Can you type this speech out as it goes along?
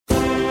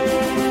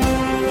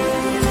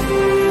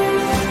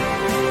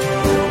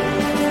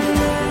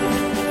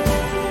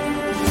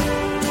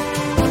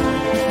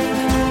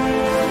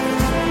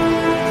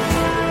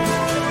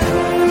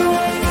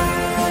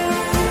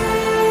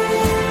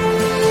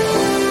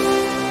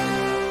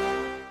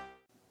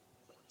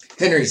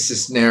Henry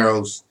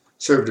Cisneros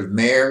served as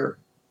mayor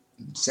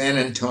in San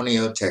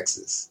Antonio,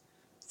 Texas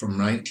from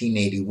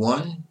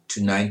 1981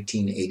 to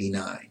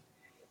 1989.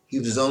 He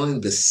was only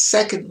the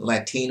second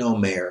Latino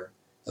mayor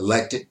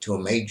elected to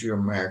a major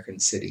American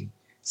city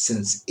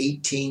since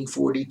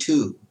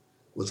 1842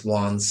 with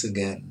Juan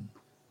Seguin.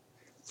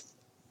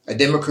 A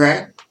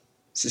Democrat,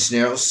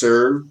 Cisneros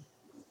served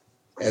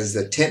as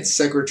the 10th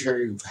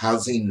Secretary of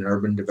Housing and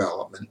Urban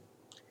Development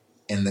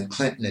in the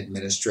Clinton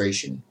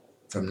administration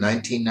from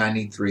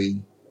 1993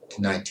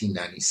 to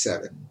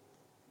 1997.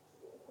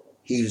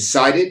 He was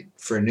cited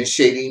for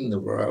initiating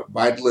the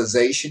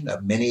revitalisation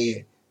of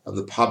many of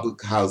the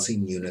public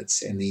housing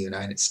units in the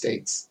United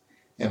States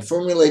and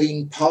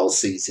formulating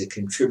policies that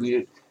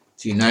contributed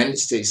to the United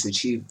States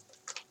achieving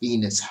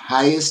its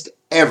highest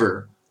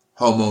ever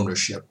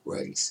homeownership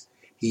rates.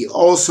 He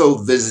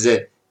also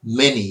visited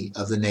many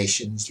of the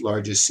nation's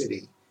largest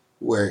cities,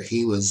 where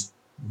he was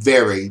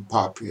very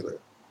popular.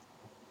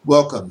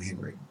 Welcome,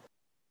 Henry.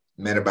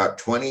 Met about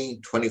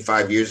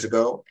 25 years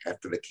ago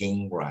after the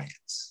King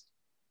riots.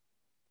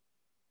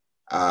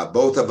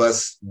 Both of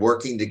us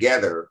working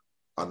together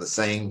on the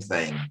same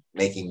thing,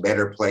 making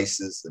better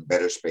places and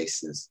better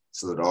spaces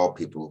so that all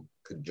people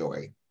could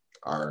enjoy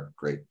our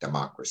great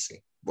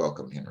democracy.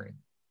 Welcome, Henry.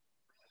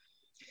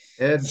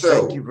 Ed,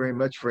 thank you very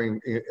much for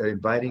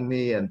inviting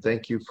me, and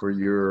thank you for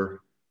your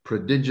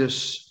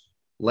prodigious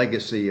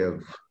legacy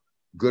of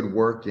good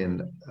work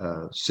in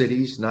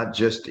cities, not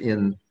just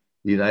in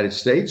the United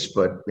States,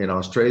 but in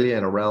Australia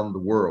and around the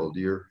world.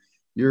 You're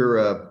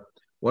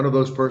one of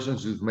those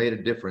persons who's made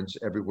a difference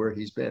everywhere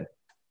he's been.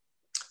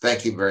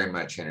 Thank you very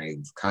much,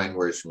 Henry. Kind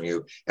words from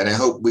you. And I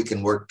hope we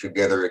can work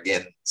together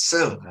again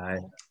soon.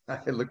 I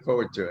look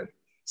forward to it.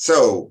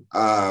 So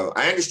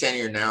I understand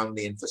you're now in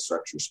the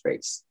infrastructure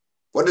space.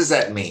 What does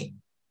that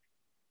mean?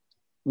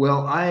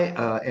 Well,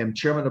 I am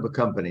chairman of a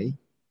company,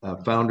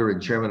 founder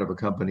and chairman of a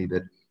company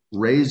that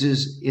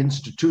raises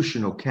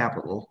institutional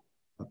capital,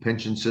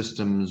 pension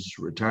systems,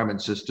 retirement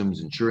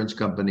systems, insurance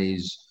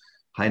companies,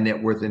 high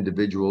net worth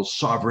individuals,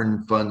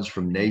 sovereign funds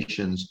from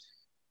nations,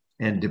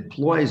 and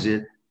deploys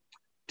it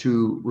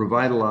to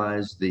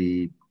revitalize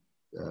the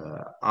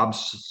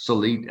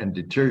obsolete and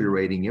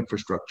deteriorating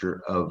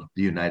infrastructure of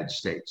the United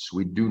States.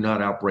 We do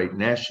not operate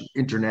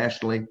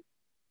internationally.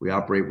 We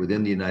operate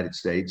within the United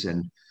States,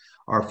 and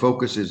our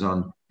focus is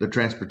on the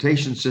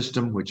transportation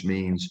system, which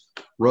means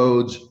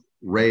roads,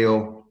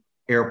 rail,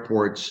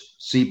 airports,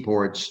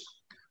 seaports,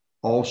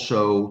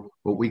 also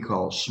what we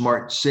call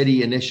smart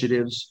city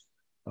initiatives,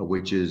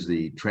 which is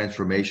the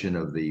transformation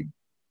of the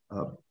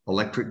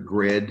electric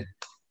grid,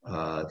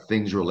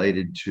 things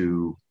related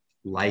to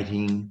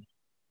lighting,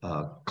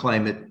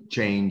 climate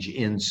change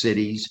in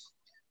cities,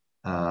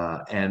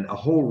 and a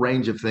whole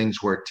range of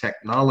things where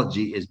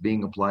technology is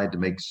being applied to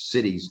make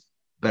cities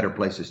better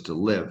places to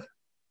live.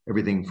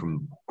 Everything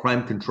from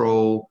crime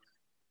control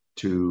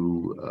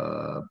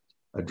to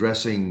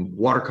addressing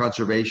water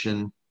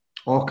conservation,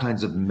 all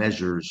kinds of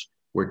measures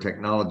where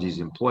technology is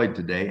employed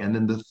today. And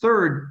then the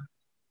third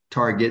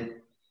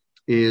target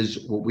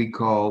is what we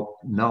call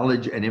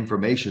knowledge and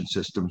information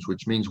systems,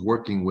 which means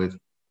working with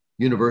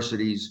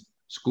universities,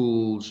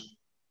 schools,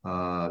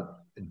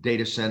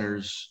 data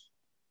centers,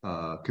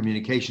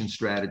 communication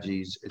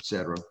strategies, et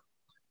cetera.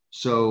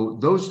 So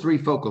those three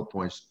focal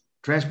points,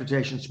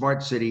 transportation,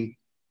 smart city,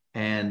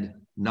 and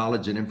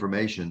knowledge and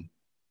information,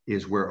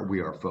 is where we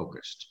are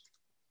focused.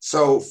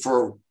 So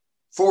for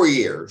 4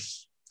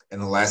 years in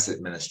the last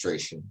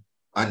administration,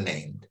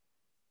 unnamed,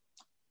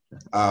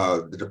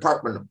 the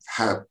Department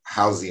of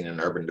Housing and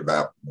Urban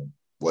Development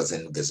was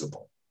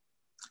invisible.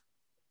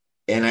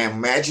 And I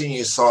imagine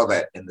you saw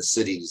that in the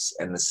cities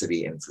and the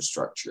city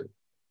infrastructure.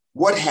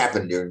 What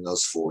happened during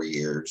those 4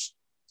 years,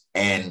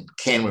 and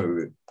can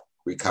we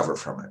recover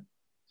from it?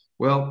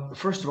 Well,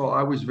 first of all,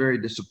 I was very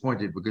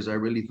disappointed because I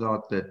really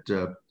thought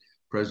that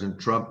President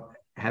Trump,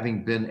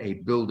 having been a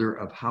builder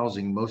of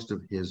housing most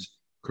of his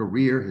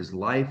career, his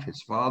life,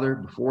 his father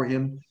before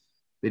him,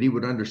 that he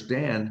would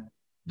understand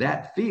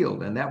that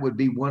field, and that would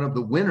be one of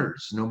the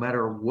winners, no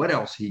matter what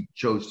else he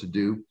chose to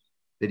do,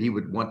 that he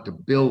would want to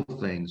build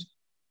things.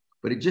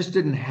 But it just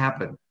didn't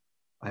happen.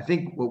 I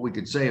think what we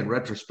could say in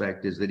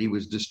retrospect is that he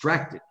was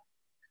distracted.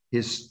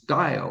 His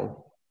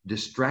style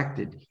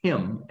distracted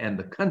him and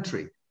the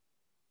country,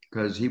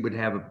 because he would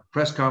have a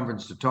press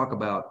conference to talk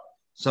about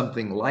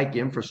something like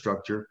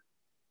infrastructure,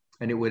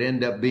 and it would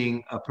end up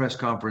being a press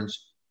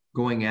conference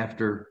going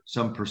after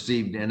some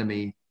perceived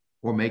enemy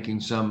or making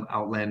some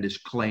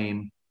outlandish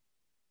claim.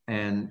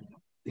 And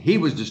he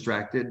was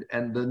distracted,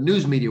 and the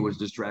news media was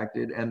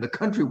distracted, and the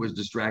country was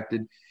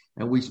distracted.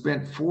 And we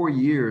spent 4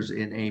 years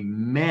in a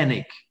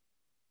manic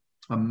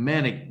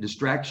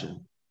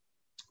distraction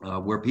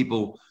where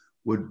people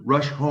would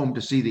rush home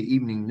to see the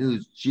evening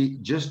news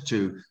just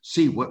to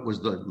see what was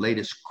the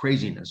latest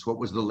craziness, what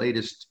was the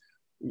latest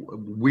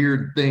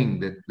weird thing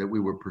that we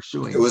were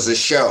pursuing. It was a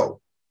show.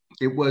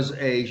 It was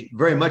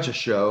very much a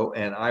show.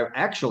 And I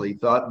actually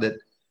thought that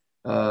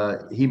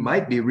he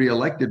might be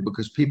reelected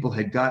because people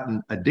had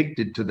gotten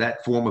addicted to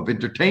that form of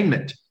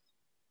entertainment.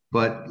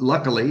 But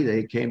luckily,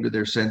 they came to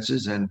their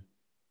senses and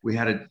we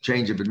had a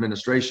change of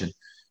administration.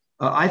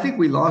 I think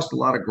we lost a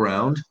lot of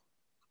ground.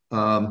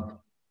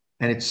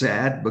 And it's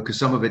sad because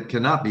some of it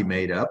cannot be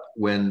made up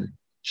when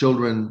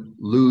children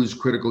lose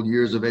critical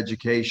years of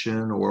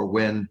education or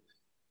when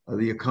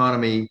the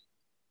economy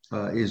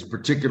is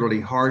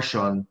particularly harsh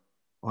on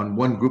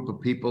one group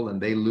of people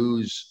and they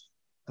lose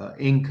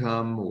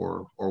income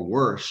or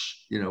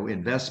worse,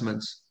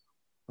 investments.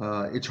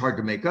 It's hard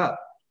to make up.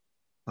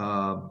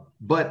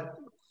 But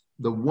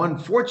the one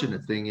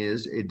fortunate thing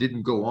is it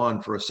didn't go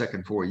on for a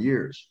second 4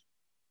 years,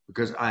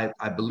 because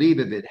I believe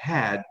if it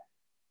had,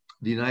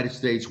 the United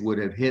States would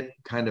have hit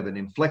kind of an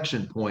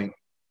inflection point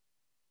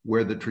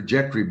where the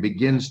trajectory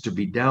begins to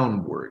be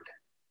downward.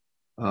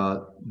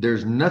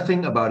 There's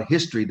nothing about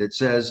history that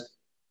says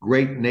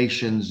great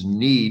nations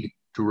need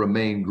to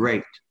remain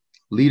great.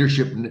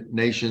 Leadership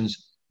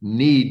nations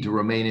need to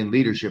remain in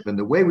leadership. And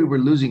the way we were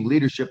losing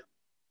leadership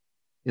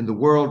in the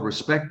world,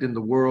 respect in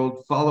the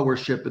world,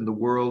 followership in the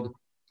world,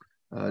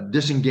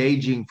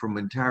 disengaging from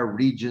entire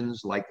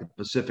regions like the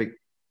Pacific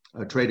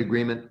Trade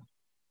Agreement,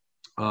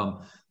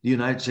 the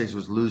United States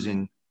was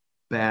losing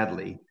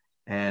badly.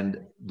 And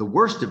the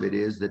worst of it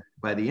is that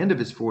by the end of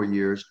his 4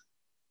 years,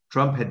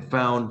 Trump had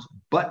found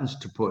buttons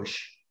to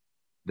push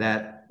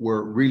that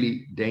were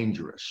really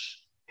dangerous,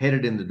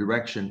 headed in the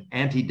direction,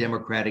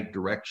 anti-democratic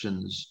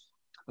directions,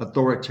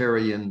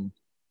 authoritarian,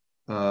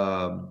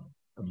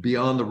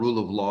 beyond the rule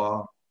of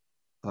law,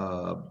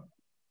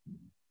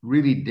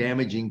 really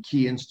damaging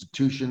key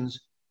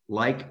institutions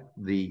like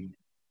the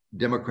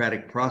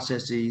democratic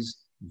processes,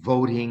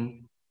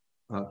 voting,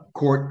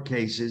 court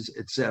cases,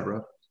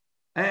 etc.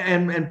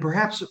 And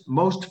perhaps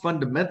most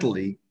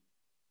fundamentally,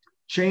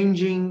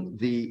 changing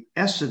the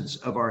essence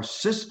of our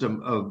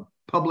system of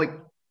public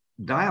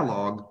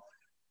dialogue,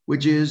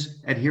 which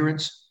is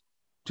adherence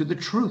to the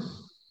truth.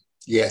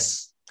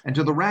 Yes. And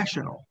to the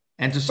rational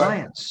and to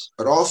science.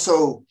 But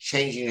also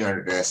changing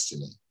our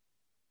destiny.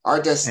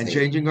 Our destiny. And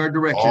changing our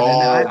direction.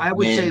 All and I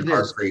would say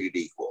this. Are created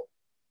equal.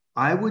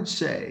 I would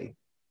say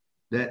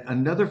that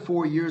another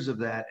 4 years of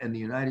that and the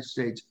United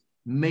States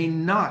may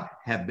not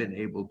have been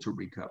able to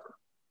recover.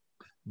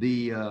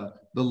 The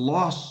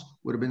loss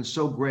would have been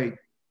so great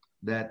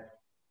that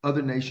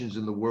other nations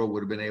in the world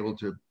would have been able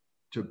to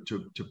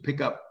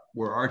pick up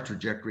where our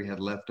trajectory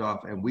had left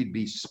off, and we'd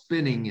be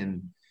spinning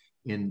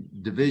in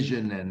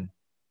division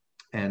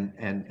and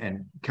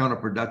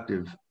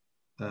counterproductive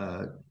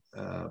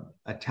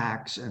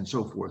attacks and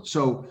so forth.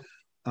 So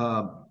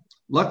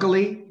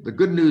luckily, the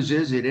good news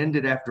is it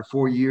ended after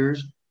 4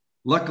 years.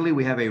 Luckily,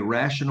 we have a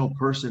rational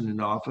person in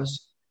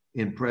office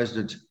in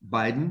President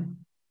Biden.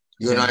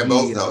 You and I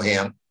both know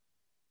him.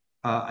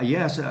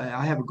 Yes,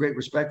 I have a great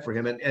respect for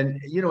him. And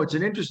it's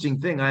an interesting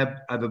thing I've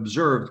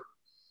observed.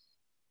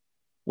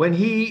 When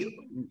he,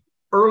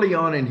 early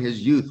on in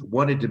his youth,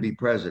 wanted to be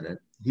president,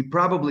 he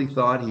probably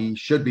thought he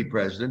should be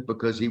president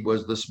because he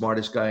was the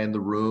smartest guy in the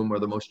room, or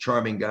the most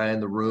charming guy in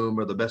the room,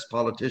 or the best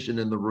politician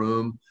in the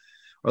room,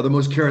 or the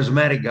most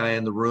charismatic guy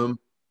in the room.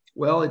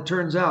 Well, it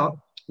turns out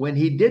when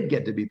he did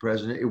get to be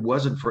president, it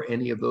wasn't for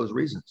any of those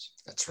reasons.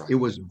 That's right. It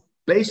was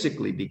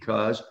basically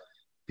because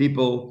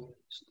people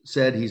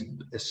said he's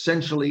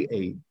essentially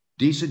a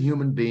decent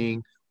human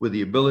being with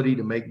the ability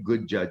to make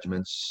good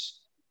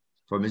judgments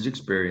from his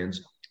experience.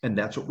 And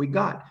that's what we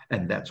got.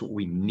 And that's what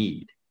we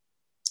need.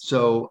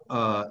 So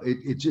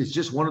it's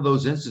just one of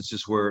those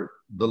instances where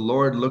the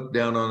Lord looked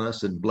down on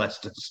us and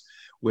blessed us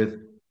with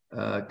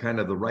kind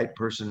of the right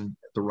person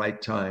at the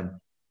right time.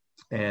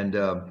 And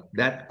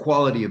that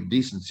quality of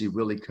decency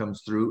really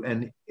comes through.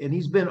 And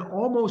he's been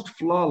almost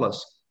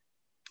flawless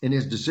in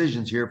his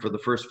decisions here for the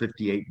first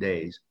 58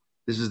 days.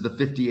 This is the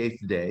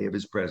 58th day of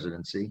his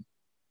presidency.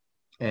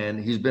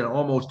 And he's been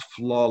almost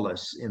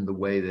flawless in the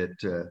way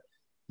that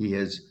he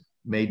has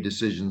made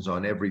decisions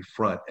on every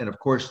front. And of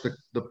course,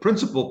 the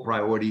principal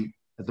priority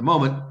at the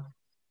moment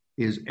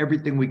is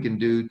everything we can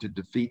do to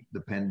defeat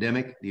the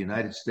pandemic. The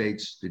United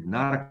States did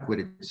not acquit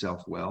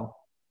itself well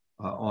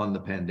on the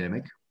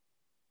pandemic.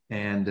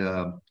 And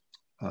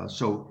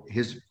so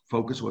his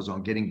focus was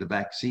on getting the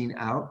vaccine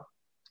out.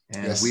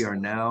 And yes, we are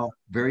now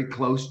very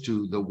close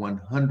to the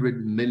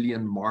 100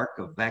 million mark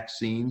of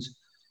vaccines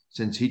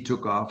since he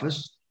took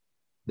office.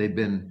 They've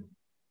been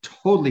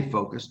totally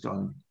focused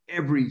on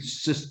every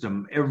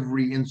system,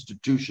 every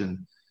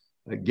institution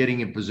getting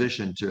in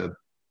position to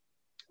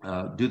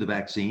do the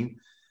vaccine.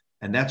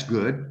 And that's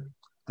good.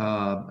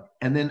 And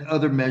then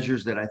other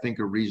measures that I think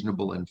are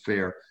reasonable and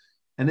fair.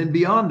 And then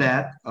beyond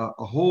that,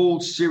 a whole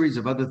series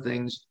of other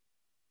things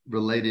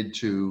related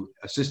to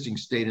assisting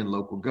state and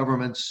local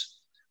governments,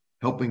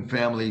 helping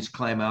families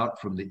climb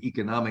out from the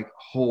economic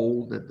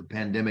hole that the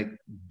pandemic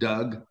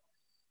dug.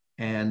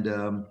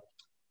 And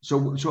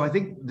so I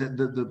think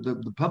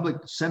the public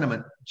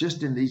sentiment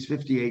just in these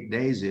 58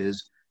 days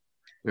is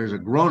there's a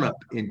grown-up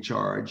in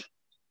charge,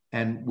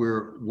 and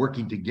we're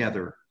working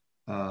together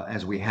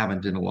as we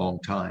haven't in a long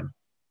time.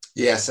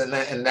 Yes,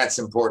 and that's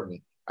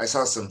important. I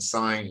saw some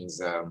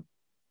signs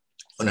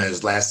when I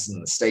was last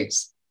in the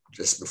States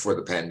just before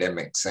the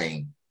pandemic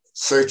saying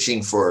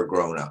searching for a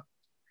grown-up.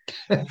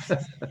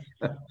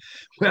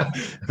 Well,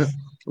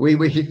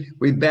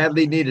 we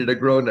badly needed a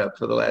grown-up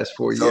for the last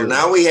 4 years. So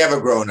now we have a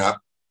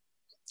grown-up,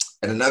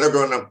 and another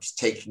grown-up's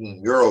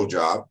taking your old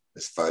job,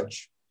 Miss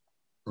Fudge.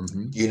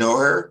 Mm-hmm. Do you know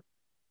her?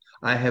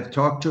 I have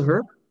talked to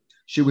her.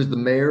 She was the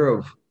mayor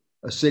of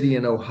a city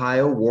in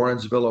Ohio,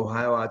 Warrensville,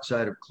 Ohio,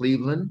 outside of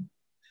Cleveland.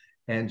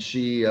 And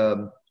she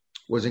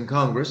was in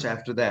Congress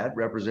after that,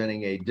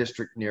 representing a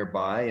district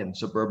nearby in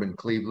suburban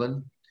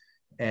Cleveland.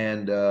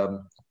 And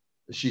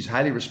she's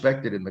highly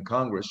respected in the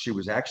Congress. She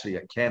was actually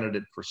a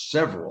candidate for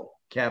several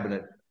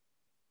cabinet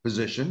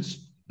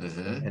positions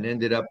and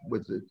ended up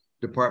with the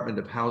Department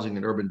of Housing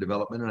and Urban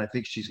Development. And I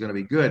think she's going to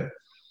be good.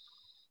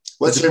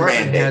 What's her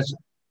mandate?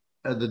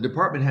 The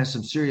department has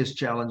some serious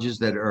challenges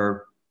that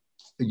are,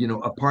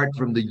 apart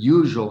from the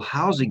usual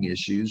housing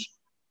issues,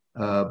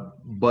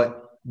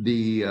 but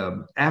the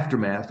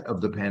aftermath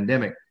of the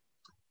pandemic,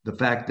 the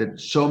fact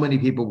that so many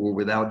people were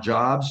without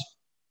jobs,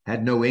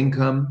 had no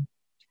income,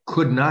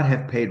 could not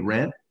have paid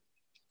rent,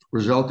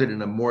 resulted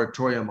in a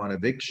moratorium on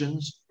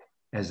evictions.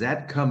 As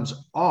that comes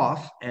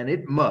off, and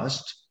it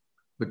must,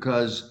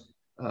 because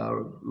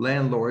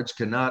landlords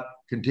cannot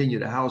continue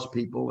to house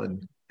people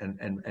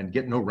and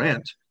get no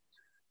rent.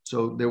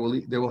 So there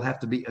will have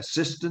to be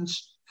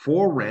assistance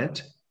for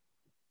rent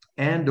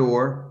and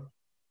or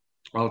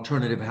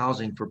alternative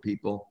housing for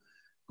people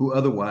who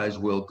otherwise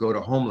will go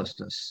to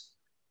homelessness.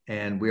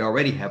 And we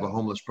already have a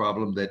homeless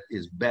problem that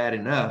is bad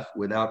enough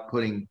without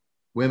putting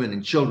women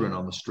and children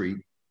on the street,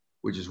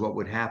 which is what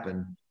would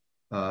happen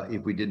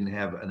if we didn't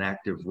have an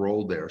active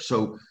role there.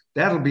 So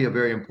that'll be a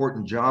very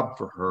important job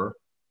for her.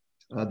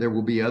 There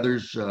will be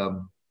others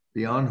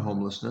beyond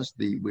homelessness.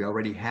 We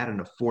already had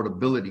an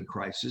affordability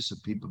crisis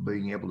of people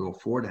being able to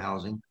afford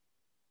housing,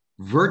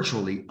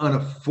 virtually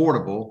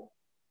unaffordable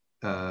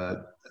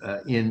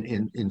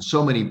in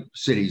so many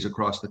cities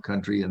across the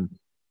country, and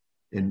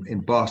in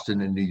Boston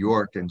and New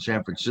York and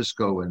San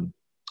Francisco and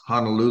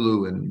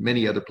Honolulu and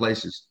many other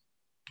places.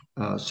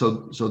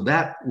 So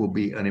that will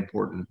be an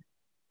important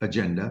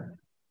agenda.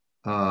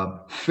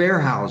 Fair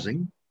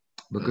housing,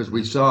 because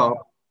we saw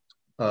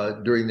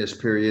during this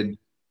period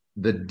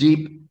the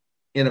deep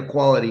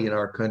inequality in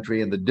our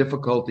country and the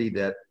difficulty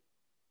that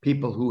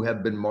people who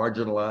have been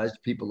marginalized,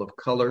 people of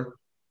color,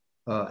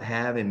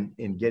 have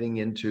in getting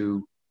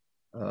into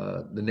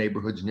the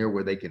neighborhoods near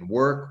where they can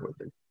work,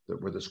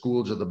 where the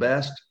schools are the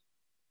best.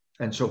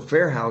 And so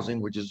fair housing,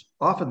 which is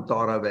often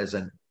thought of as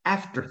an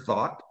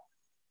afterthought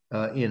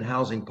in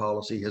housing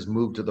policy, has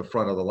moved to the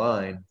front of the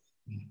line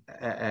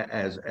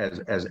as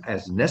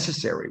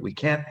necessary. We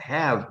can't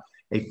have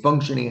a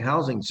functioning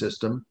housing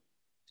system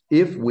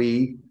if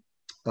we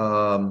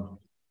have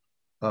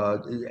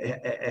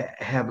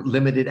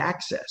limited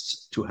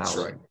access to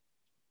housing. That's right.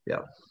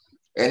 Yeah.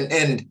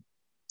 And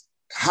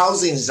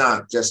housing is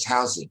not just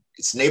housing,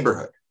 it's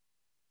neighborhood.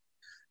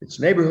 It's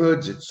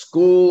neighborhoods, it's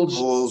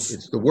schools,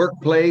 it's the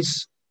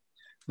workplace.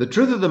 The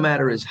truth of the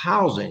matter is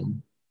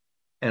housing,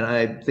 and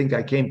I think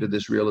I came to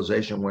this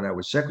realization when I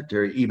was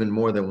secretary, even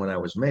more than when I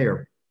was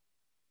mayor.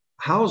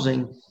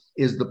 Housing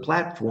is the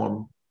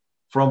platform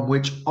from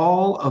which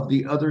all of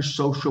the other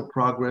social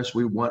progress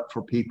we want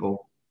for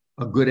people,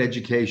 a good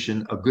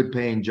education, a good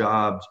paying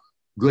jobs,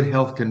 good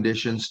health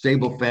conditions,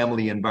 stable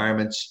family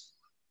environments,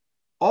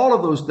 all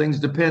of those things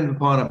depend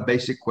upon a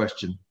basic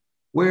question.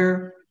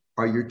 Where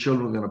are your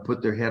children going to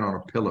put their head on a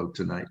pillow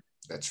tonight?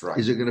 That's right.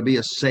 Is it going to be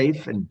a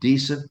safe and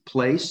decent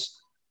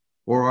place,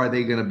 or are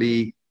they going to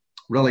be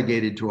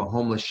relegated to a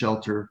homeless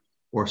shelter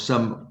or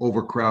some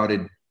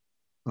overcrowded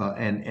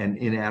and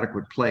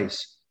inadequate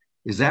place?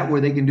 Is that where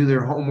they can do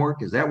their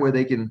homework? Is that where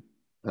they can,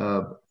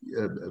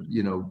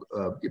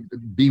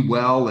 be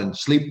well and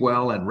sleep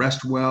well and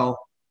rest well?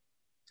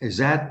 Is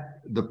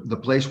that the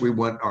place we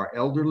want our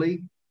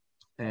elderly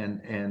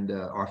and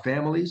our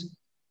families?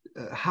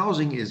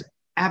 Housing is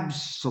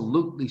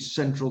absolutely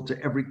central to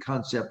every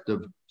concept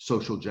of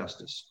social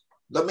justice.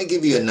 Let me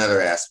give you another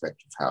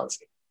aspect of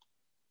housing.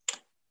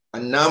 A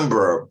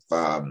number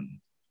of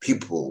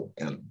people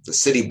in the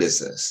city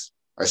business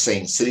are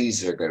saying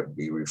cities are going to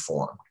be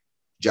reformed.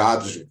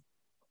 Jobs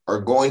are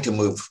going to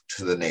move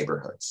to the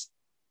neighborhoods.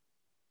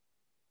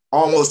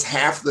 Almost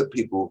half of the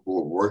people who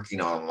are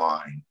working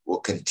online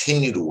will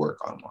continue to work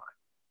online.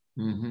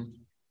 Mm-hmm.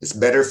 It's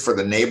better for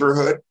the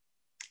neighborhood.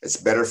 It's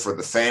better for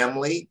the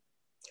family.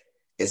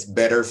 It's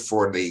better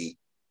for the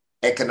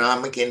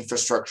economic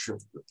infrastructure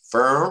of the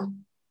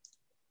firm.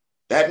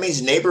 That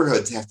means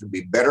neighborhoods have to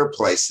be better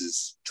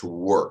places to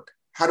work.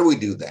 How do we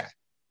do that?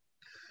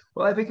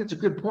 Well, I think it's a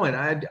good point.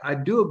 I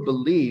do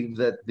believe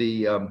that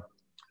the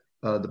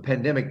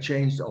pandemic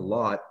changed a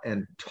lot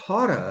and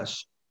taught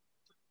us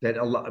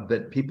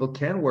that people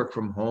can work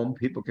from home,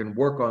 people can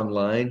work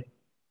online.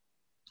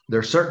 There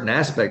are certain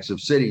aspects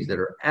of cities that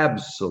are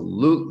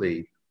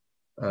absolutely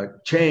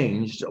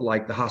changed,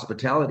 like the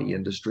hospitality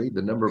industry,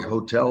 the number of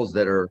hotels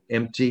that are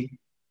empty,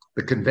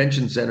 the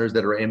convention centers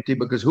that are empty,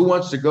 because who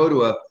wants to go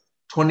to a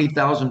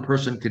 20,000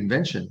 person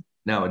convention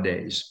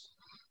nowadays?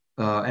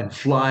 and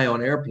fly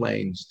on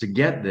airplanes to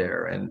get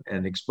there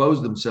and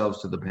expose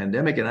themselves to the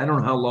pandemic. And I don't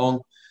know how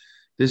long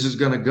this is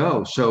going to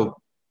go. So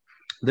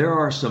there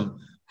are some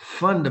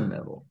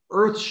fundamental,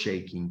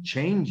 earth-shaking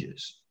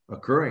changes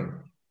occurring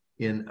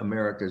in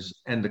America's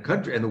and the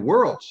country and the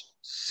world's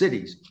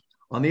cities.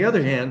 On the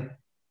other hand,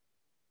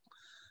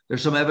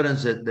 there's some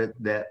evidence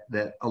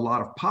that a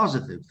lot of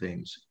positive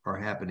things are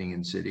happening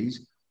in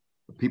cities.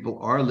 People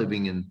are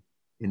living in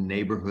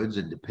neighborhoods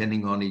and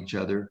depending on each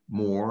other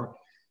more,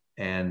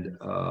 and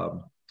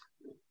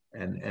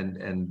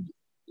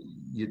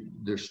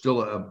there's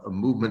still a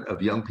movement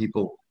of young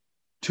people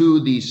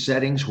to these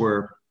settings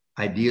where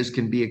ideas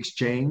can be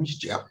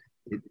exchanged. Yeah.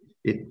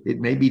 It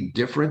may be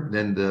different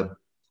than the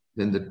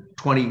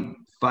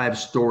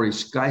 25-story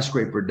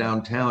skyscraper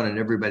downtown and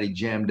everybody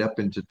jammed up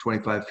into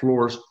 25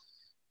 floors,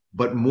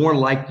 but more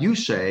like you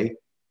say,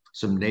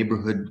 some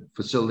neighborhood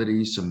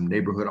facilities, some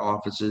neighborhood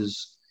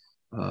offices,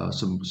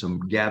 some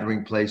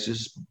gathering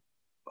places,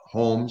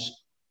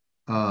 homes.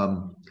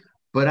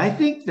 But I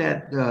think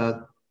that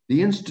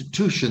the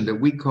institution that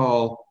we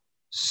call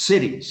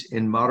cities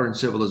in modern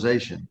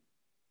civilization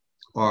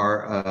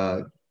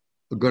are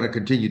going to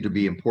continue to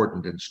be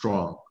important and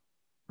strong.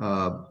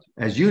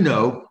 As you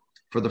know,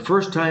 for the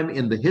first time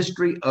in the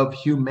history of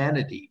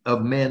humanity,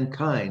 of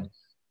mankind,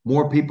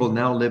 more people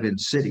now live in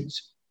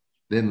cities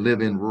than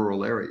live in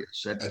rural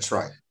areas. That's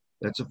right.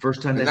 That's the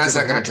first time. And that's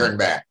not going to turn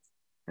back.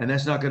 And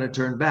that's not going to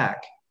turn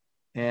back.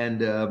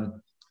 And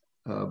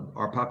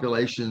our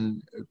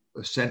population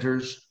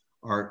centers,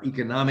 our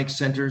economic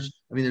centers.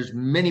 I mean, there's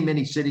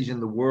many cities in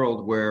the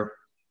world where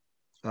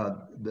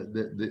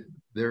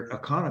their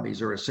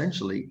economies are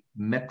essentially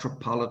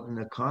metropolitan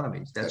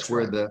economies. That's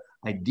where right. The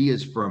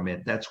ideas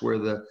ferment. That's where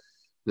the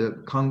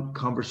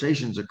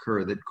conversations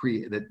occur that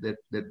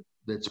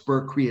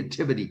spur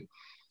creativity.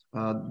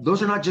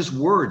 Those are not just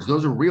words;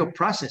 those are real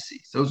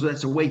processes.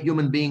 That's the way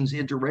human beings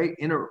interact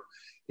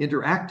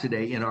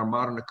today in our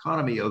modern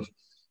economy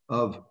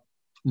of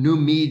new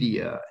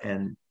media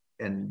and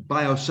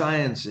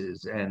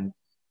biosciences and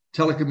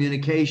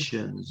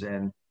telecommunications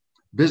and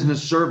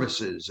business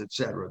services, et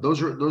cetera.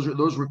 Those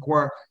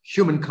require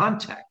human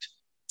contact.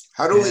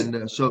 How do we?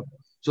 So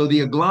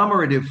the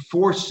agglomerative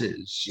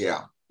forces,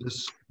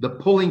 the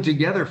pulling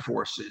together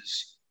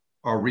forces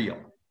are real.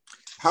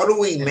 How do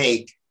we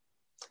make,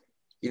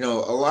 a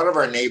lot of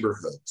our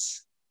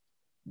neighborhoods,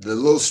 the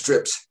little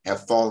strips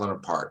have fallen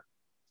apart.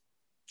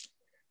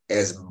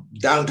 As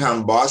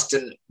downtown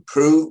Boston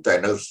proved, I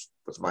know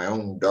with my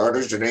own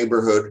daughter's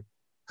neighborhood,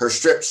 her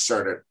strips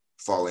started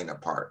falling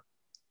apart.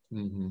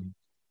 Mm-hmm.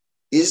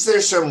 Is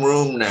there some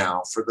room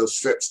now for those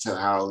strips to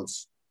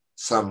house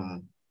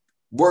some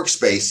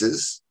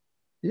workspaces?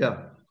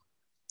 Yeah.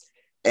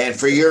 And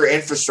for your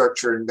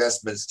infrastructure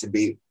investments to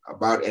be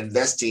about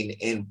investing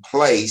in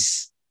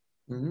place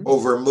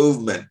over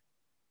movement.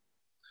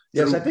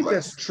 Yes, I think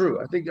that's true.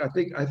 I think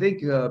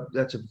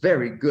that's a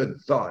very good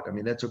thought. I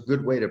mean, that's a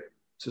good way to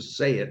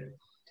say it.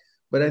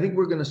 But I think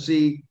we're going to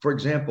see, for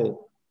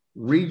example,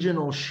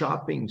 regional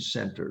shopping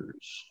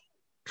centers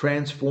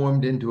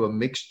transformed into a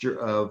mixture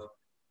of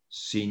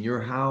senior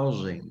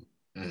housing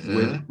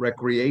with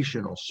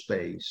recreational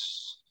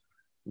space,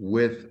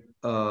 with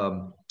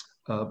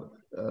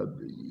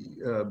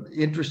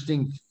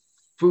interesting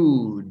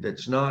food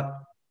that's not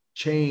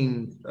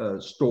chain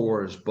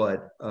stores,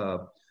 but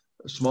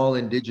small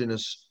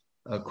indigenous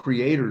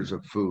creators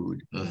of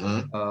food.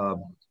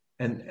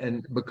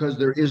 And because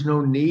there is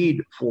no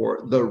need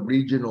for the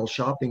regional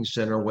shopping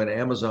center when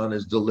Amazon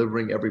is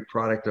delivering every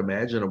product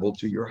imaginable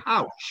to your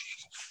house,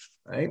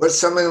 right? But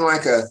something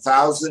like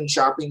 1,000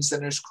 shopping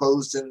centers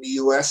closed in the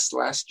U.S.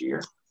 last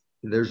year.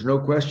 There's no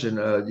question.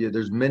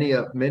 There's many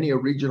a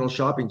regional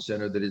shopping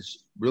center that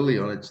is really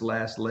on its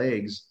last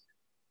legs,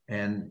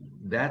 and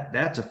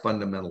that's a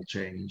fundamental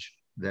change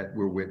that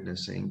we're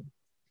witnessing.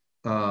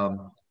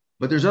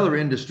 But there's other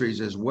industries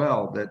as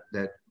well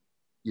that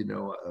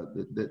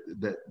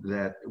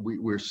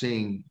we're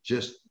seeing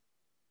just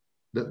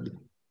the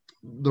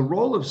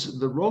role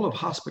of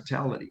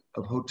hospitality,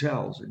 of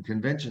hotels and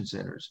convention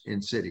centers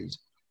in cities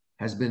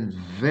has been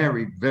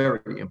very,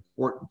 very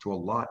important to a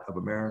lot of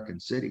American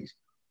cities.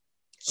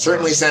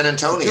 Certainly San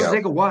Antonio. It's going to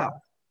take a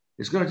while.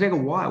 It's going to take a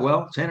while.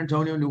 Well, San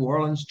Antonio, New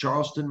Orleans,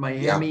 Charleston,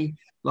 Miami,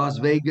 Las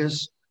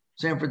Vegas,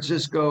 San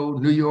Francisco,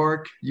 New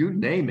York, you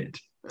name it.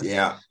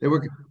 Yeah. They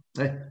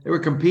were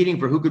competing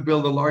for who could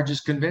build the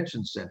largest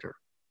convention center.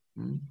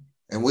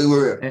 And we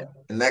were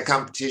in that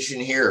competition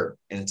here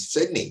in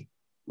Sydney.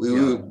 We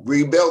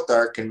rebuilt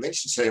our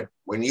convention center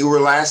when you were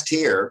last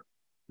here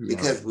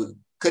because we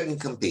couldn't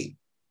compete.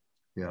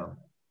 Yeah.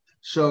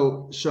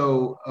 So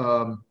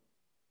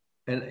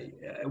and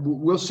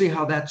we'll see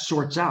how that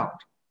sorts out.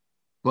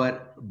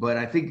 But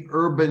I think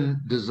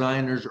urban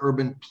designers,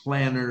 urban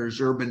planners,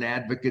 urban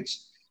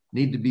advocates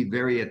need to be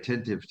very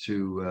attentive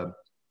to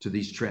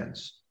these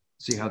trends,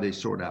 see how they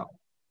sort out.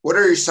 What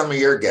are some of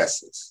your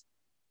guesses?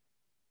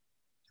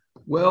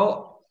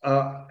 Well,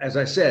 as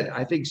I said,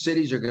 I think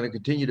cities are going to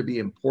continue to be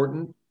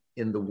important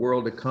in the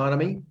world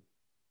economy.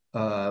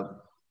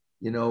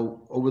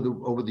 over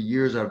the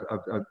years, I've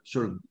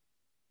sort of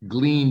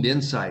gleaned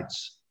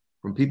insights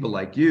from people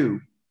like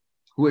you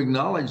who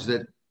acknowledge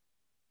that,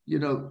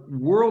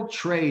 world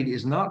trade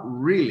is not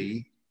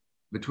really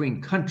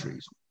between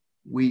countries.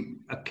 We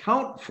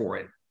account for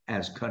it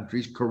as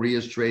countries.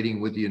 Korea's trading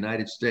with the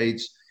United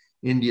States,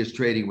 India's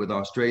trading with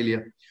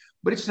Australia,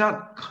 but it's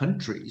not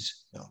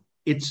countries. No,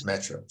 it's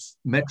metros.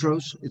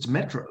 It's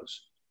metros.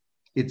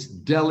 It's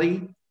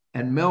Delhi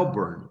and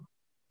Melbourne.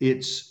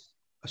 It's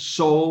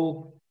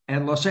Seoul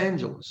and Los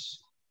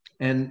Angeles.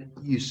 And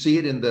you see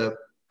it in the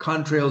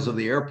contrails of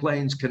the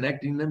airplanes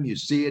connecting them. You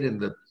see it in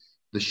the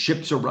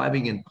ships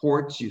arriving in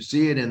ports. You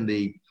see it in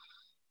the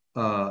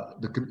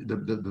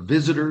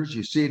visitors.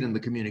 You see it in the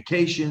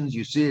communications.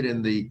 You see it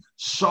in the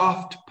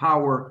soft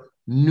power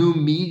new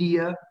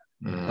media,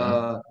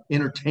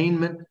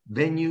 entertainment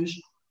venues.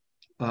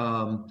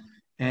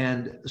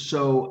 And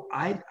so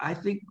I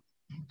think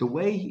the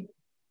way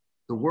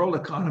the world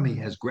economy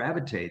has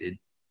gravitated,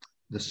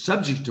 the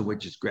subject to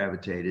which it's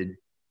gravitated,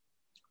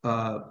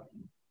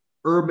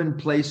 urban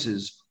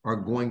places are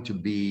going to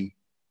be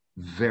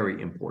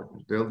very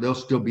important. They'll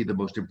still be the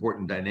most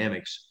important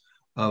dynamics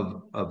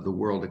of the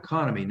world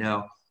economy.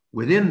 Now,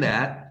 within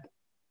that,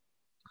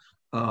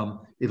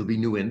 it'll be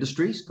new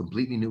industries,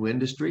 completely new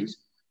industries.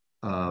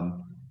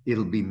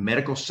 It'll be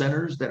medical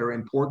centers that are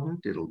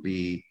important. It'll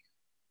be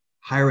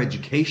higher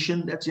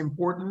education that's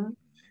important.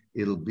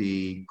 It'll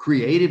be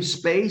creative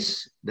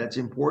space that's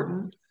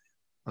important.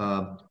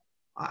 We'll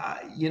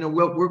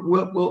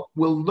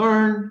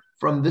learn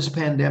from this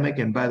pandemic,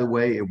 and by the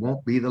way, it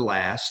won't be the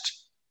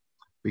last,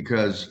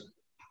 because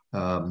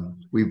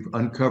we've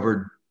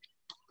uncovered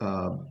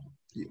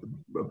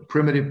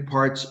primitive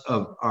parts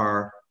of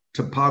our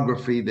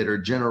topography that are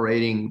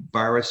generating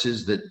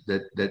viruses that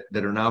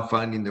are now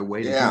finding their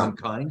way to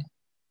humankind,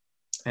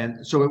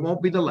 and so it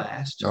won't be the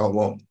last. No, it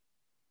won't.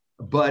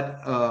 But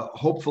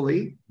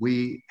hopefully,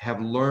 we have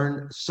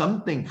learned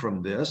something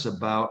from this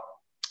about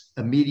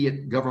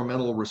immediate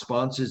governmental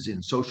responses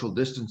in social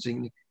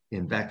distancing,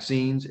 in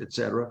vaccines, et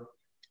cetera.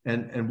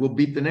 And we'll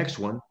beat the next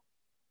one,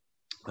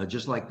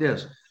 just like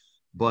this.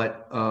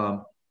 But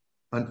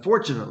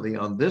unfortunately,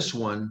 on this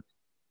one,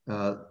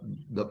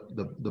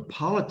 the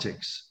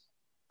politics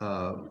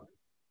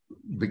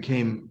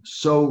became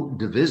so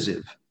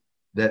divisive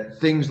that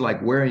things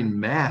like wearing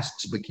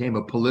masks became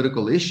a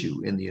political issue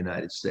in the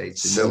United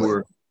States. And you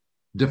were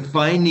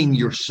defining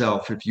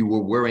yourself if you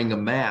were wearing a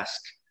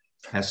mask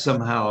as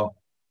somehow,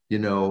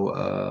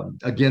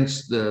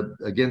 against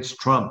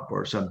Trump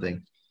or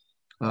something.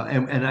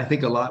 And I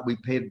think a lot we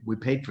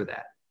paid for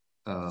that.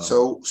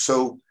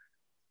 So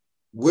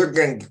we're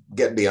going to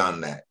get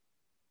beyond that.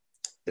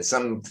 It's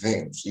some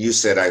things you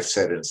said, I've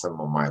said in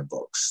some of my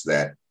books,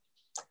 that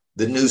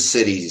the new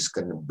city is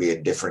going to be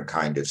a different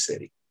kind of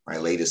city. My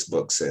latest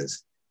book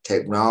says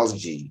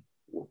technology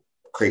will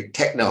create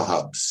techno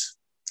hubs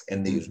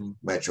in these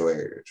metro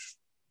areas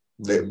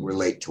that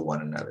relate to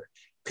one another.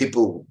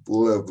 People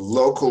live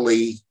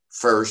locally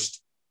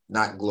first,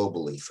 not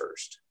globally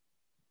first.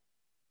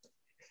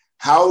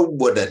 How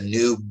would a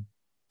new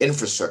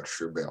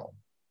infrastructure bill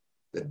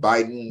that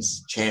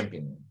Biden's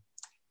championing,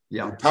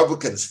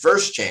 Republicans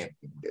first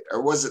championed it,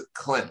 or was it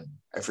Clinton?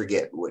 I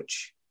forget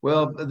which.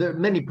 Well, there are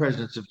many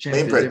presidents have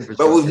championed infrastructure,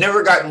 but we've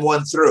never gotten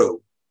one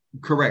through.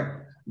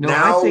 Correct. No,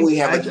 now we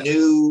have a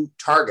new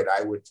target,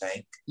 I would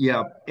think.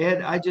 Yeah,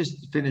 Ed, I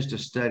just finished a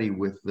study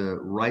with the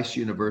Rice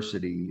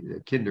University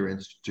Kinder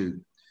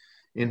Institute,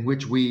 in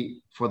which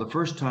we, for the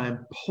first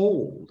time,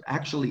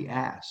 actually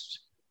asked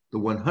the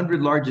 100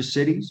 largest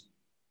cities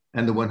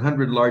and the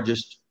 100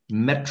 largest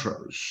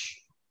metros,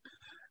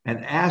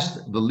 and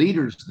asked the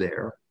leaders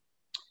there,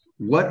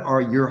 what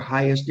are your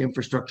highest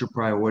infrastructure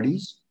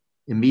priorities?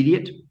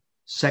 Immediate.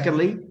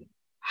 Secondly,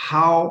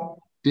 how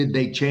did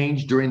they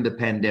change during the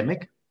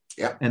pandemic?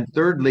 Yeah. And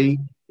thirdly,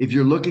 if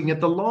you're looking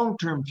at the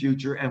long-term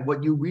future and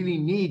what you really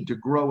need to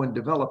grow and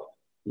develop,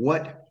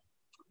 what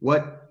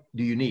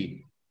do you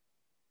need?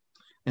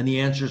 And the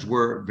answers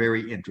were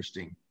very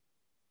interesting.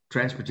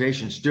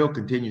 Transportation still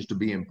continues to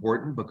be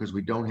important because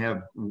we don't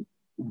have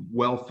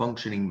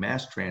well-functioning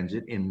mass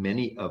transit in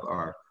many of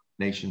our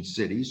nation's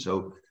cities.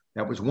 So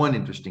that was one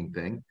interesting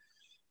thing.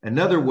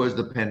 Another was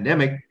the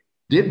pandemic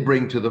did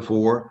bring to the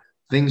fore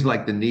things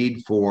like the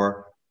need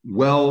for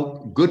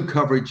good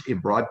coverage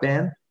in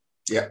broadband.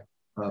 Yeah.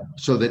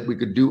 So that we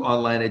could do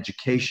online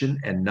education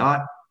and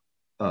not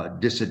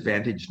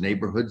disadvantaged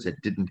neighborhoods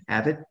that didn't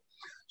have it,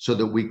 so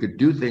that we could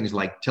do things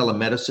like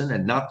telemedicine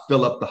and not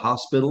fill up the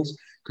hospitals,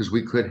 because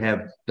we could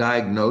have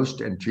diagnosed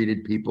and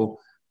treated people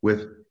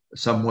with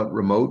somewhat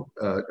remote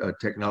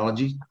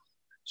technologies.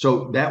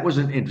 So that was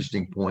an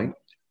interesting point.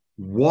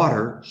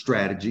 Water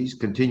strategies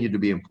continue to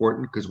be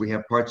important because we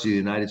have parts of the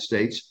United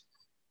States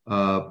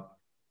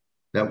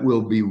that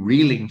will be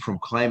reeling from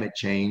climate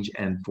change,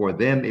 and for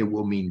them it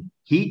will mean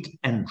heat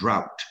and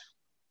drought.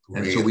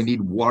 And so we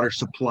need water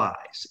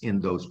supplies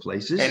in those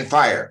places. And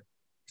fire.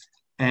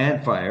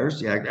 And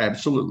fires, yeah,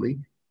 absolutely.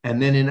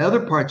 And then in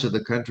other parts of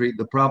the country,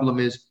 the problem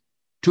is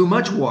too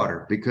much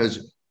water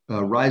because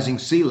rising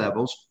sea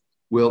levels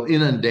will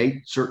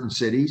inundate certain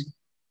cities,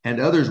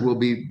 and others will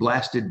be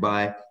blasted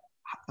by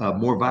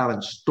more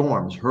violent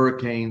storms,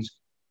 hurricanes,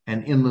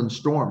 and inland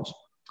storms.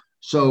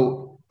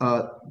 So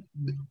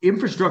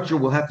infrastructure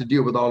will have to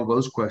deal with all of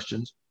those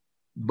questions,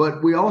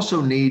 but we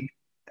also need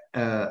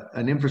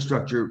an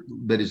infrastructure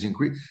that is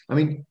increased. I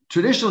mean,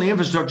 traditionally,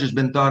 infrastructure has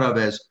been thought of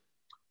as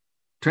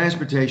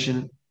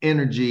transportation,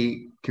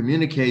 energy,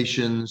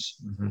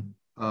 communications,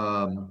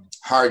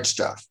 hard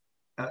stuff,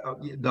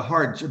 the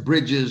hard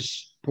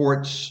bridges,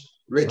 ports,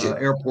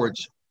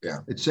 airports,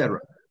 etc.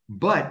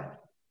 But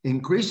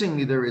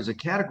increasingly, there is a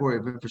category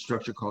of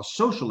infrastructure called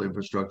social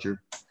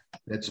infrastructure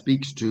that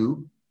speaks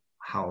to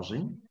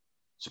housing,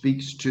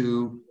 speaks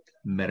to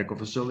medical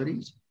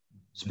facilities,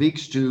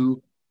 speaks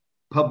to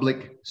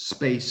public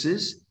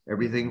spaces,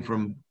 everything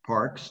from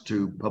parks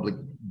to public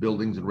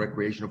buildings and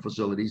recreational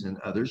facilities and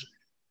others.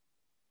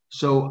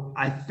 So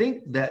I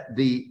think that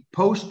the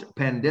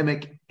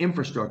post-pandemic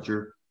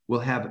infrastructure will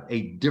have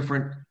a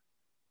different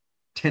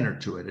tenor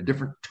to it, a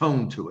different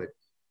tone to it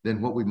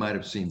than what we might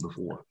have seen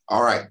before.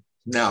 All right.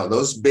 Now,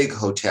 those big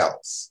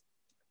hotels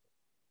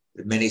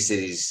that many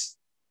cities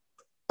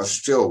are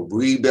still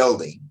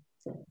rebuilding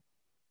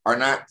are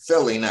not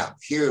filling up.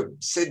 Here in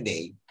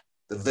Sydney,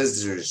 the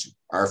visitors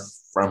are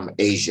from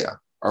Asia,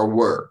 or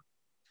were.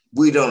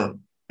 We don't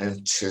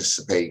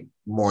anticipate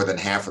more than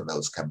half of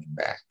those coming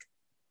back.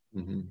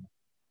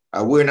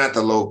 We're not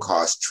the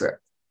low-cost trip.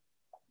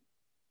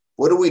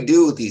 What do we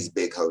do with these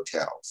big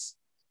hotels?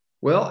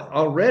 Well,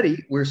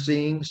 already we're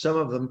seeing some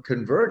of them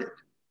converted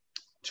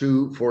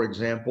to, for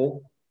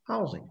example,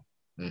 housing.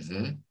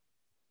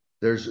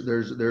 There's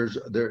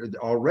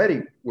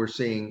already we're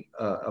seeing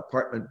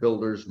apartment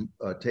builders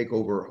take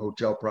over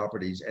hotel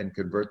properties and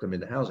convert them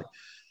into housing.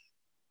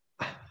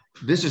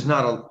 This is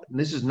not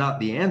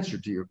the answer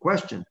to your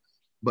question,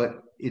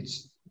 but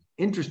it's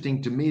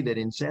interesting to me that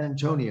in San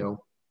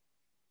Antonio,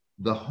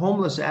 the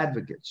homeless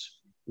advocates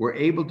were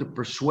able to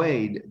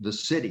persuade the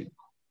city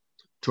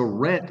to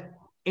rent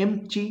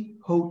empty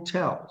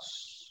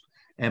hotels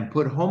and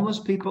put homeless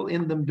people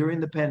in them during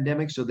the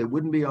pandemic so they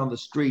wouldn't be on the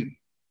street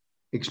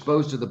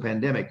exposed to the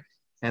pandemic.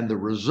 And the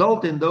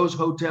result in those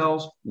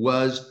hotels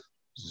was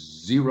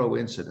zero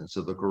incidence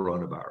of the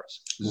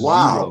coronavirus.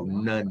 Wow.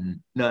 Zero,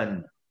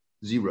 none,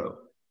 zero.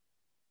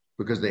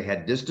 Because they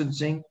had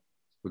distancing,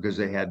 because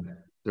they had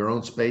their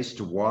own space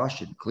to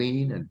wash and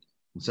clean, and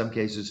in some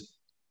cases,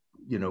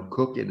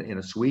 cook in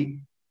a suite,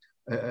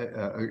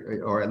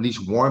 or at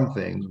least warm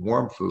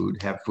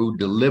food, have food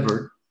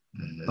delivered.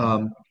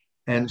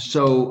 And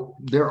so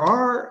there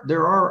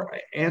are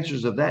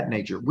answers of that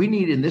nature. We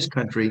need in this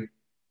country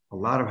a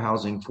lot of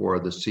housing for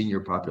the senior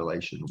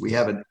population. We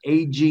have an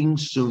aging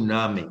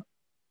tsunami.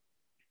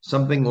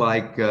 Something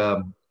like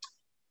the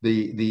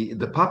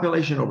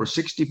population over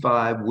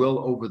 65 will,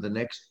 over the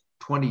next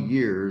 20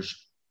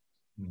 years,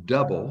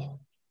 double,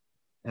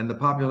 and the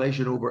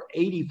population over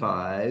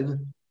 85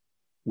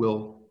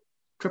 will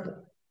triple.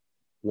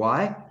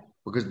 Why?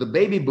 Because the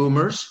baby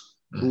boomers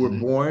who were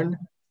born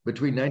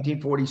between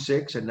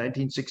 1946 and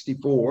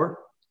 1964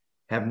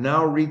 have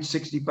now reached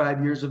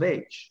 65 years of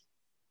age.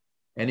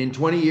 And in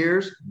 20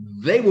 years,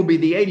 they will be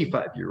the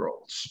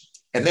 85-year-olds.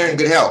 And they're in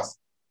good health.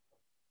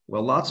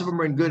 Well, lots of them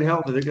are in good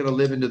health, and they're going to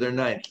live into their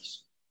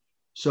 90s.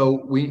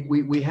 So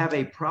we have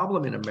a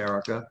problem in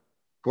America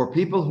for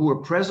people who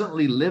are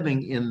presently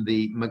living in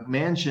the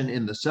McMansion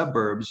in the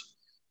suburbs.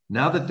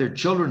 Now that their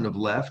children have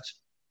left,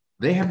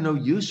 they have no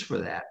use for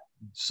that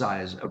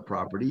size of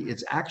property.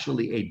 It's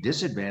actually a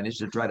disadvantage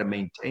to try to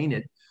maintain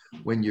it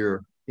when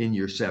you're in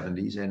your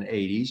 70s and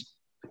 80s.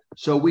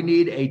 So we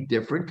need a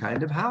different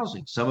kind of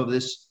housing. Some of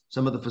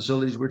the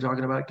facilities we're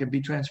talking about can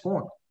be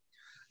transformed.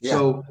 Yeah,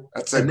 so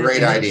that's a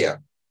great idea.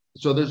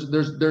 So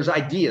there's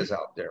ideas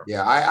out there.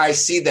 Yeah, I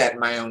see that in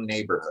my own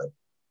neighborhood.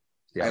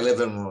 Yeah. I live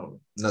in one of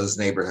those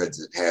neighborhoods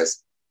that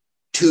has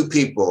 2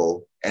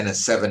 people and a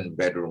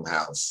 7-bedroom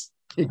house.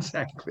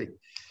 Exactly.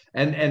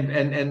 And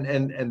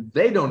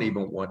they don't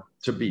even want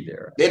to be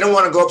there. They don't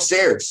want to go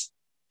upstairs.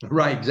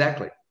 Right,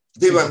 exactly.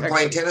 People I'm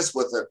playing tennis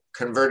with are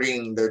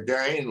converting their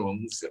dining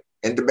rooms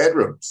into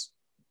bedrooms.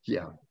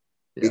 Yeah.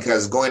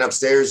 Because going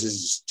upstairs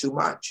is too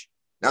much.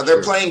 Now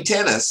they're playing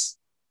tennis,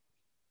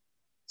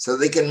 so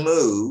they can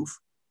move,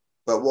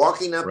 but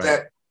walking up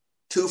that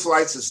 2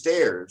 flights of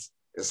stairs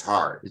is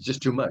hard. It's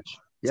just too much.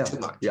 Yeah. It's too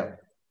much.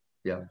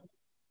 Yeah.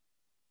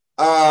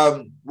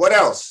 What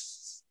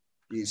else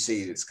do you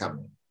see that's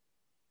coming?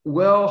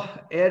 Well,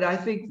 Ed, I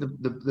think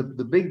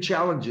the big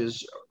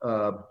challenges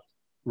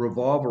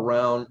revolve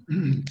around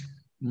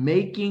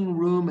making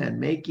room and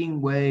making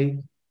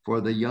way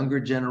for the younger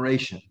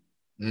generation.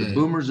 The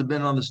boomers have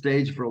been on the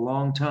stage for a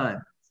long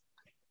time,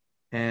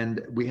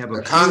 and we have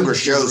the Congress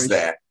shows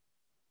that.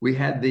 We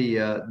had the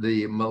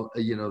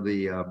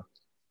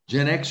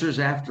Gen Xers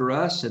after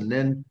us, and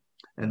then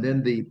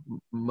the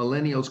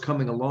millennials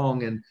coming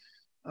along, and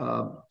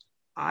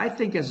I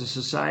think as a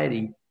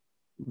society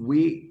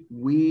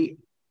we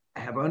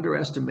have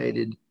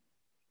underestimated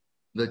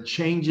the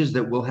changes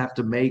that we'll have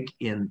to make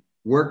in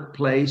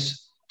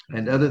workplace,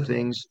 and other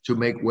things to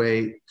make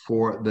way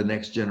for the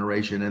next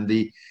generation. And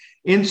the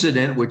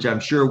incident, which I'm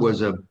sure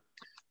was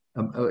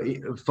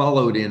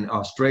followed in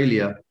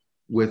Australia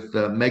with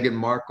Meghan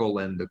Markle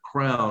and the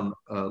Crown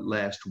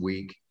last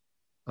week,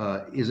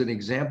 is an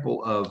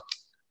example of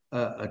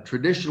a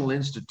traditional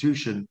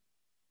institution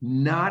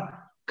not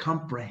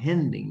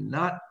comprehending,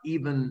 not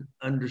even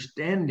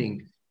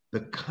understanding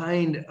the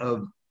kind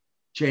of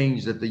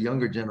change that the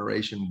younger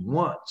generation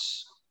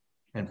wants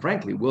and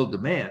frankly will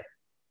demand.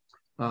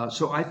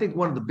 So I think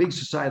one of the big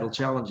societal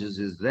challenges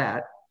is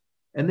that.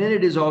 And then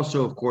it is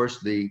also, of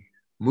course, the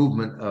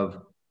movement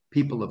of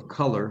people of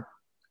color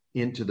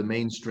into the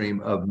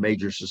mainstream of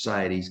major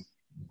societies.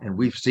 And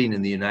we've seen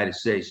in the United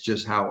States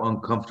just how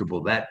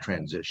uncomfortable that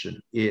transition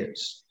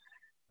is.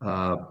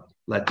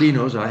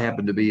 Latinos, I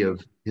happen to be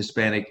of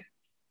Hispanic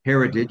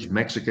heritage,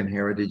 Mexican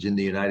heritage in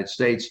the United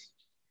States,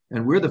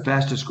 and we're the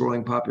fastest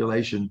growing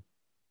population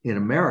in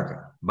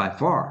America by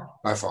far.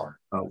 By far.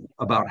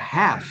 About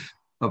half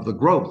of the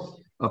growth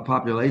of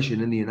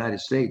population in the United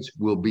States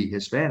will be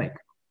Hispanic.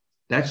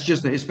 That's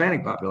just the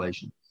Hispanic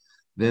population.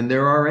 Then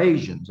there are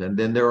Asians, and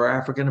then there are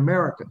African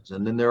Americans,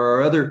 and then there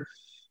are other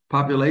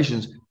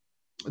populations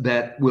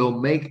that will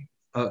make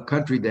a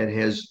country that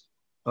has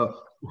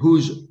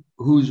whose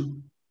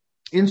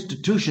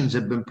institutions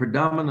have been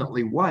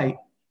predominantly white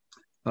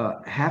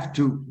have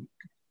to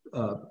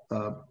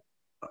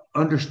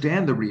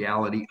understand the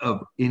reality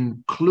of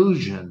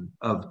inclusion,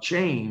 of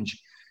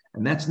change,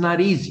 and that's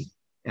not easy,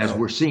 as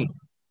we're seeing.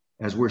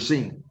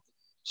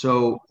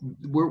 So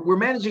we're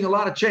managing a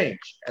lot of change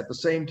at the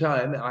same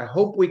time. I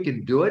hope we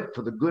can do it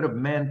for the good of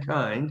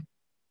mankind.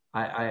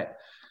 I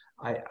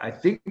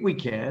think we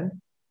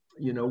can.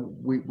 You know,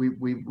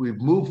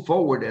 we've moved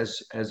forward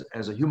as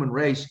a human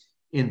race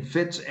in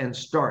fits and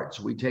starts.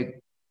 We take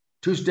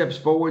 2 steps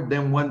forward,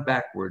 then 1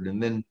 backward,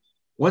 and then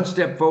 1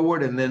 step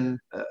forward, and then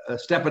a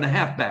step and a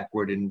half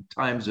backward in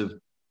times of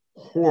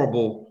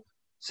horrible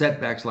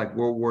setbacks like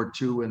World War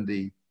II and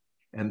the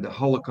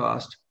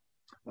Holocaust.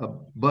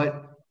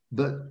 But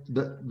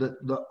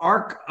the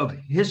arc of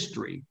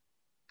history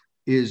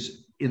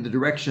is in the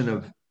direction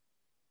of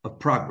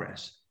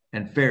progress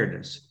and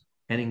fairness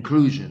and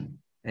inclusion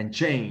and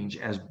change,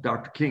 as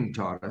Dr. King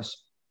taught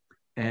us.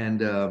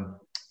 And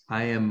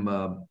I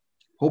am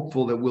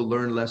hopeful that we'll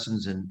learn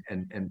lessons and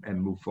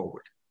move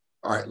forward.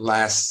 All right,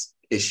 last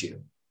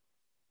issue.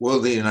 Will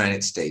the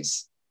United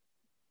States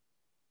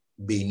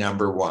be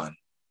number one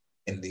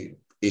in the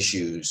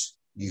issues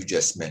you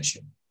just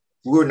mentioned?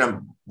 We're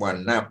number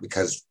one not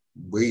because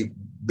we've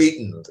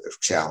beaten the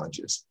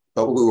challenges,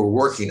 but we were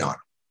working on it.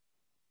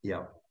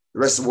 Yeah. The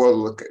rest of the world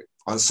look at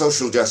on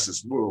social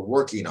justice. We were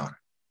working on it.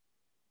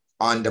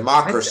 On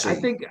democracy, I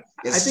think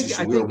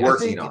we're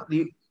working on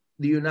it.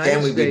 The United States,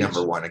 can we be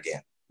number one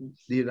again?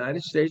 The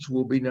United States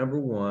will be number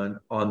one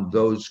on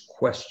those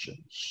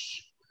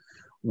questions.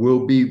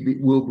 Will we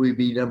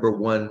be number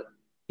one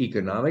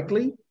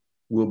economically?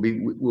 Will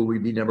we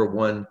be number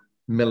one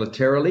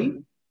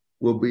militarily?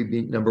 Will we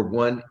be number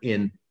one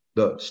in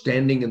the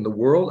standing in the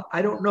world?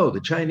 I don't know.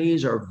 The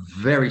Chinese are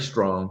very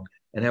strong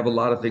and have a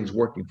lot of things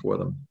working for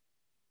them.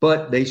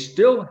 But they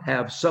still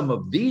have some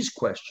of these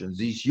questions,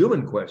 these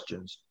human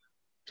questions,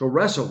 to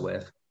wrestle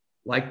with,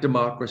 like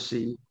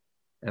democracy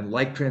and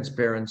like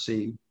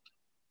transparency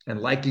and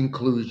like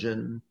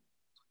inclusion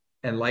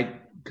and like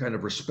kind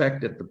of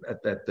respect at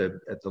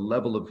the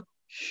level of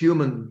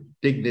human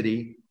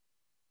dignity.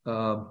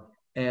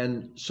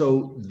 And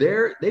so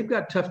they've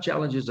got tough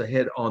challenges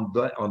ahead on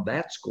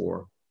that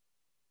score.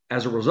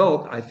 As a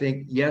result, I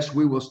think, yes,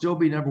 we will still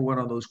be number one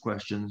on those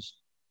questions,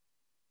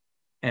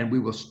 and we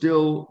will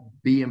still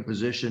be in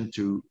position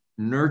to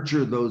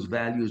nurture those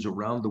values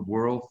around the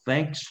world,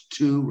 thanks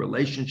to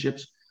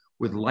relationships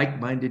with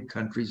like-minded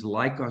countries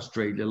like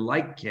Australia,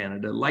 like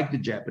Canada, like the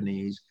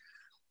Japanese,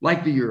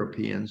 like the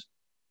Europeans.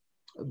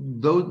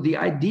 The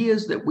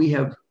ideas that we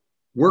have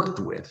worked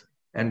with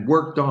and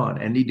worked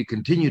on and need to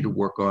continue to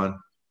work on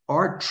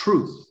are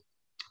truth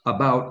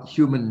about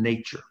human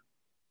nature.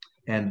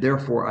 And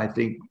therefore, I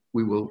think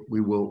we will,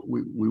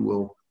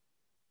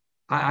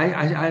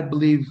 I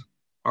believe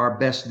our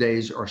best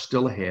days are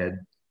still ahead,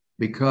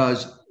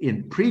 because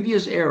in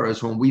previous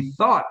eras, when we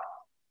thought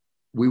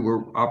we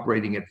were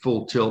operating at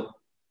full tilt,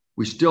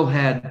 we still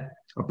had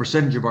a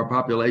percentage of our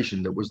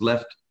population that was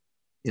left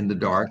in the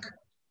dark,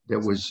 that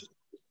was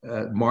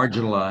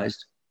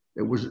marginalized,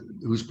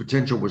 whose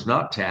potential was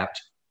not tapped.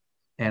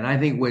 And I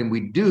think when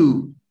we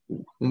do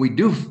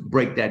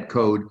break that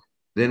code,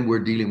 then we're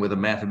dealing with a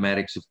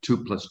mathematics of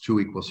 2 +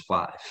 2 =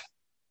 5.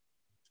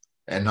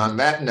 And on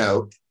that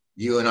note,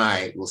 you and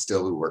I will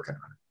still be working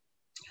on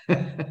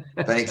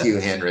it. Thank you,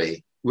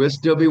 Henry. We'll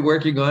still be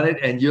working on it,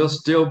 and you'll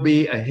still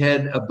be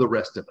ahead of the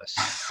rest of us.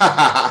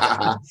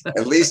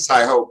 At least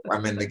I hope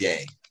I'm in the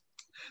game.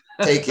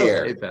 Take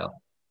care. Okay,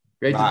 pal.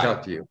 Great Bye. to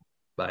talk to you.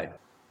 Bye.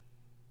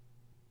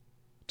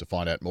 To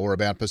find out more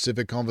about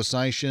Pacific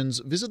Conversations,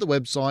 visit the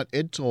website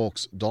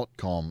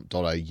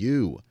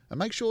edtalks.com.au and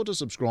make sure to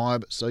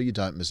subscribe so you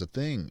don't miss a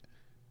thing.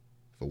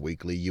 For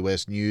weekly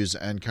US news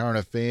and current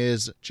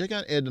affairs, check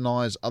out Ed and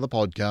I's other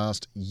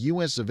podcast,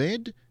 US of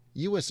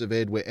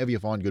Ed wherever you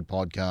find good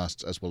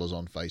podcasts, as well as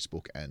on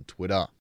Facebook and Twitter.